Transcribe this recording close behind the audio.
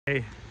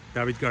Hey,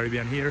 Davit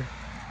Gharibyan here.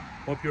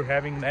 Hope you're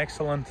having an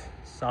excellent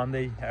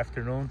Sunday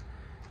afternoon,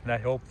 and I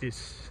hope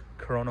this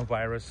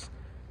coronavirus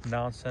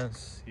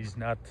nonsense is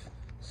not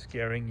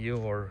scaring you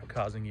or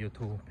causing you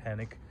to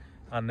panic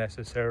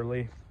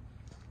unnecessarily.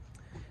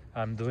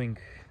 I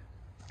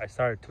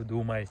started to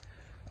do my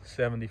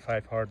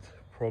 75 hard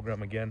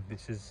program again.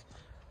 This is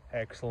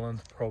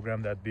excellent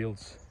program that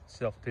builds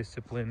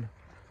self-discipline,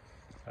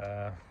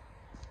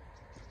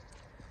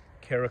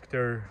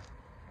 character,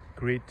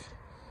 grit,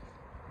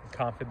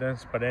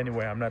 confidence. But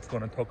anyway, I'm not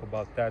going to talk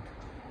about that.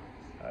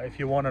 If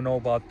you want to know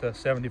about the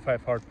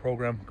 75 hard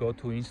program, go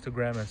to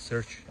Instagram and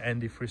search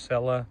Andy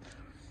Frisella.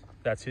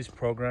 That's his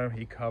program.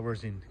 He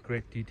covers in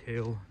great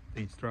detail the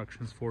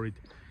instructions for it.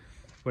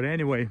 But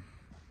anyway,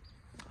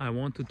 I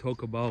want to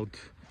talk about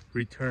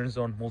returns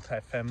on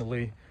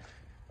multifamily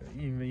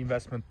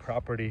investment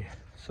property.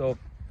 So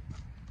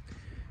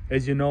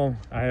as you know,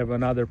 I have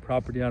another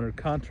property under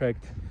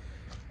contract,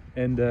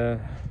 and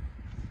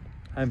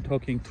I'm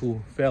talking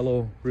to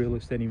fellow real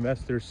estate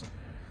investors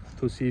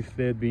to see if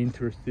they'd be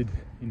interested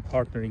in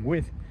partnering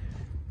with.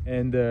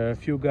 And a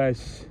few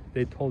guys,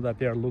 they told that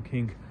they are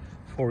looking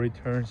for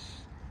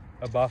returns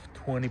above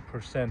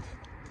 20%.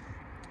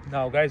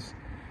 Now guys,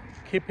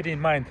 keep it in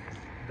mind,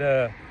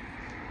 the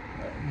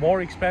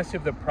more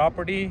expensive the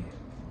property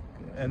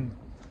and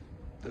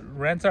the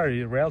rents are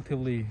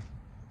relatively,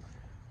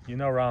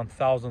 around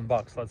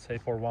 $1,000, let's say,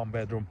 for one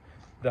bedroom.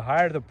 The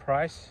higher the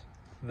price,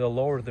 the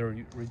lower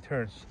the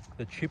returns.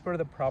 The cheaper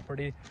the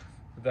property,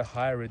 the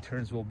higher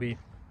returns will be.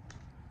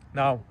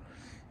 Now,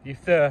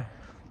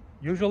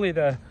 usually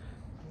the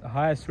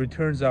highest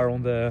returns are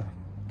on the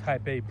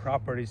type A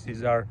properties.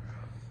 These are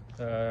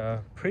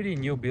pretty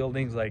new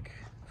buildings, like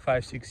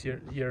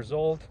 5-6 years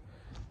old,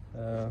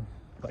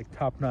 like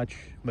top-notch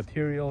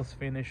materials,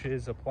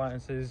 finishes,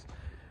 appliances.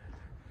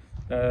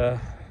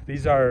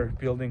 These are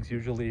buildings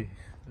usually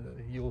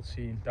you'll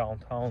see in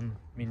downtown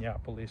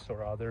Minneapolis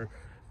or other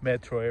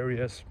metro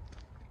areas.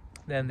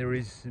 Then there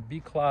is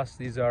B class.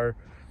 These are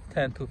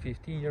 10 to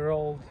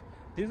 15-year-old.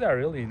 These are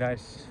really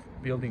nice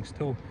buildings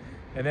too.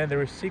 And then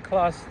there is C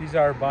class. These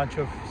are a bunch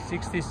of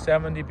 60,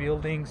 70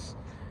 buildings.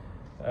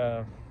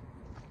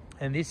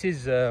 And this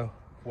is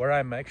where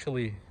I'm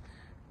actually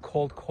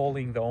cold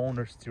calling the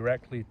owners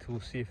directly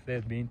to see if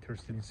they'd be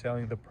interested in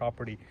selling the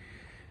property.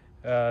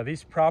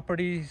 These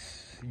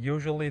properties,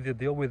 usually the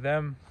deal with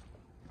them,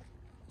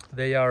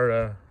 they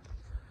are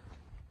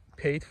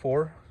paid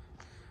for.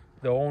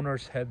 The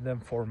owners had them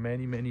for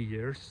many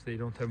years. They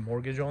don't have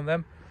mortgage on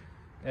them,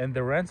 and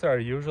the rents are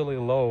usually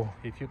low.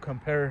 If you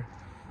compare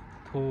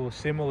to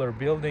similar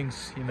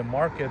buildings in the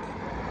market,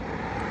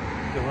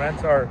 the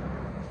rents are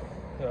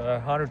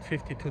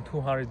 $150 to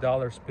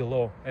 $200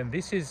 below, and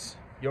this is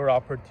your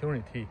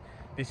opportunity.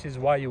 This is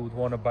why you would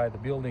want to buy the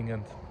building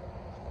and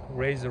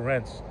raise the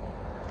rents.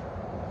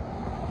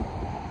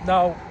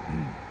 Now,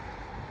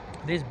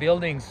 these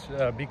buildings,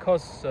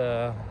 because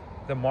the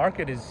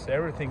market is,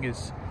 everything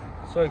is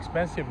so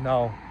expensive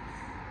now,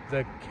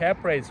 the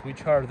cap rates,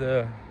 which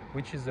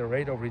is the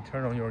rate of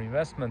return on your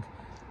investment,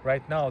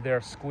 right now they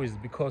are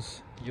squeezed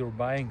because you're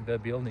buying the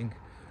building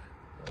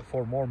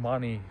for more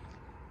money,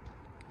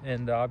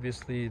 and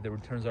obviously the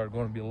returns are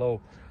going to be low.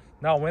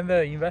 Now, when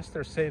the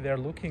investors say they're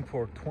looking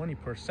for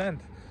 20%,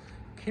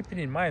 keep it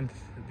in mind,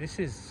 this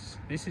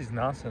is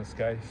nonsense,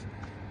 guys.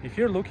 If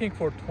you're looking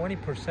for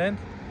 20%,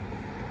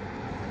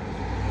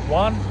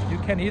 one, you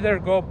can either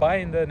go buy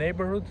in the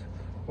neighborhood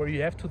where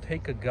you have to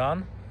take a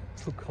gun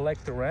to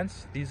collect the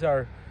rents. These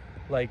are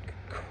like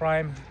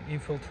crime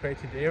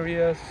infiltrated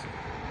areas,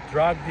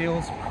 drug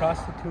deals,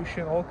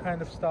 prostitution, all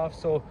kind of stuff.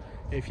 So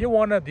if you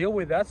want to deal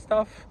with that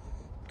stuff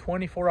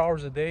 24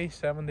 hours a day,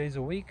 7 days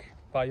a week,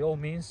 by all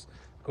means,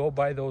 go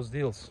buy those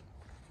deals.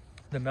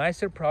 The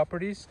nicer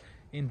properties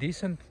in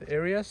decent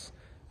areas,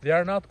 they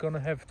are not going to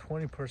have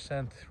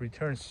 20%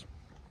 returns.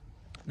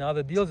 Now,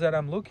 the deals that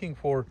I'm looking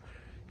for,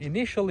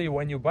 initially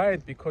when you buy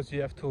it, because you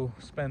have to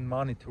spend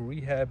money to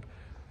rehab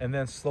and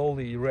then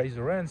slowly raise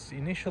the rents,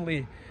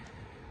 initially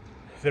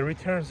the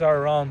returns are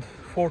around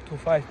 4 to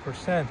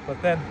 5%. But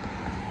then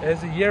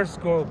as the years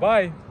go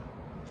by,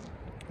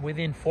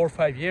 within 4 or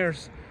 5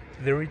 years,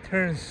 the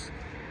returns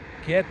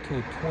get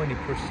to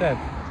 20%.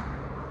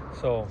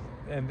 So,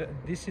 and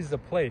this is the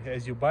play.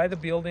 As you buy the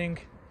building,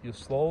 you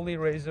slowly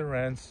raise the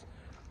rents.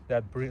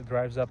 That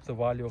drives up the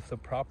value of the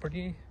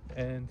property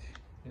and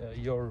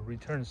your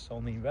returns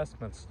on the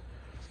investments.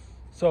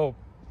 So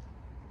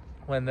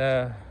when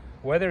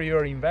whether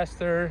you're an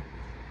investor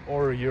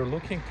or you're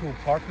looking to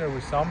partner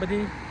with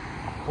somebody,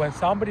 when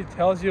somebody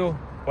tells you,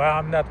 well,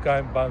 I'm not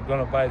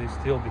gonna buy this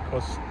deal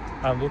because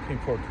I'm looking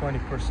for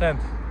 20%,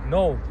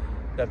 know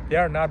that they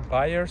are not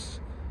buyers,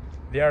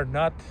 they are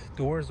not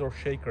doers or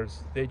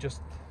shakers. They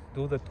just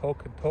do the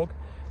talk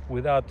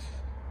without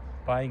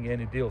buying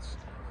any deals.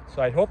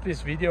 So I hope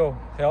this video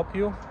helped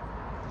you.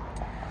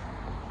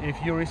 If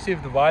you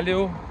received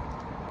value,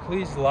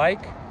 please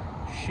like,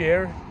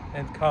 share,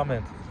 and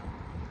comment.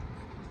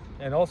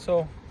 And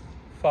also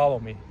follow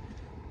me.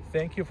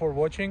 Thank you for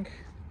watching,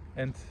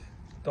 and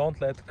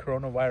don't let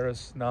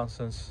coronavirus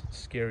nonsense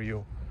scare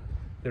you.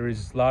 There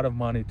is a lot of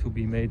money to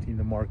be made in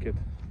the market.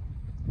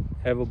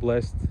 Have a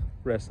blessed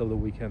rest of the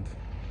weekend.